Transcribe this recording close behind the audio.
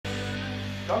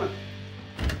Coming.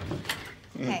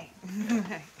 Hey.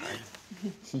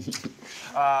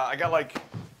 I got like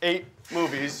 8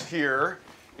 movies here,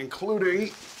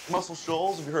 including Muscle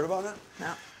Shoals. Have you heard about it?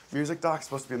 No. Music doc's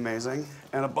supposed to be amazing,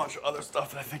 and a bunch of other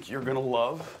stuff that I think you're gonna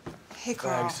love. Hey,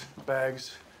 Carl.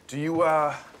 Bags. Do you,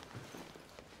 where's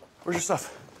your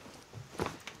stuff?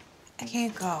 I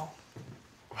can't go.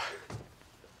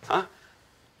 Huh?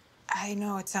 I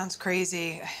know it sounds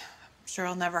crazy. I'm sure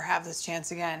I'll never have this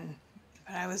chance again.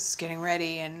 But I was getting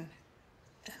ready and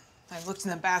I looked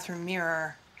in the bathroom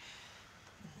mirror.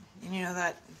 And you know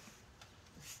that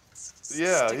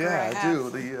Yeah, sticker I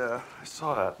have? do. I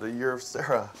saw that. The Year of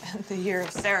Sarah. The Year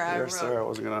of Sarah. The Year of Sarah. I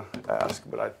wasn't gonna ask,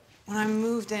 but I. When I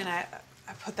moved in, I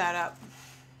put that up,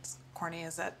 as corny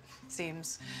as that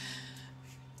seems,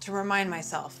 to remind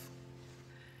myself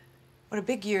what a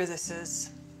big year this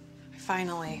is.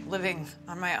 Finally living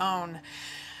on my own,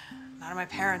 not in my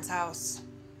parents' house.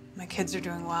 My kids are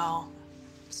doing well,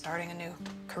 starting a new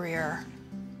career.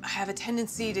 I have a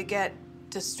tendency to get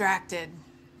distracted,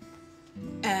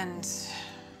 and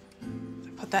I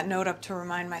put that note up to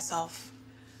remind myself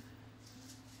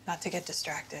not to get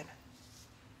distracted.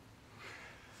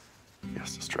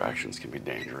 Yes, distractions can be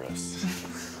dangerous.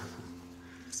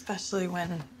 Especially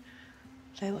when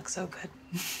they look so good.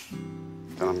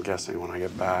 And I'm guessing when I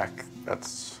get back,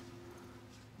 that's.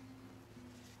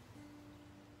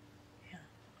 Yeah.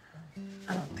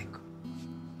 I don't think.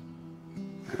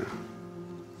 Yeah.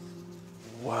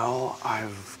 Well,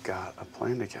 I've got a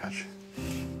plane to catch.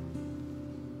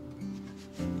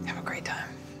 Have a great time.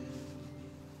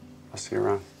 I'll see you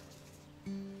around.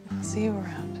 I'll see you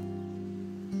around.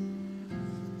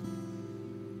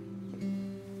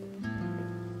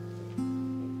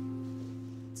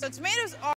 So tomatoes are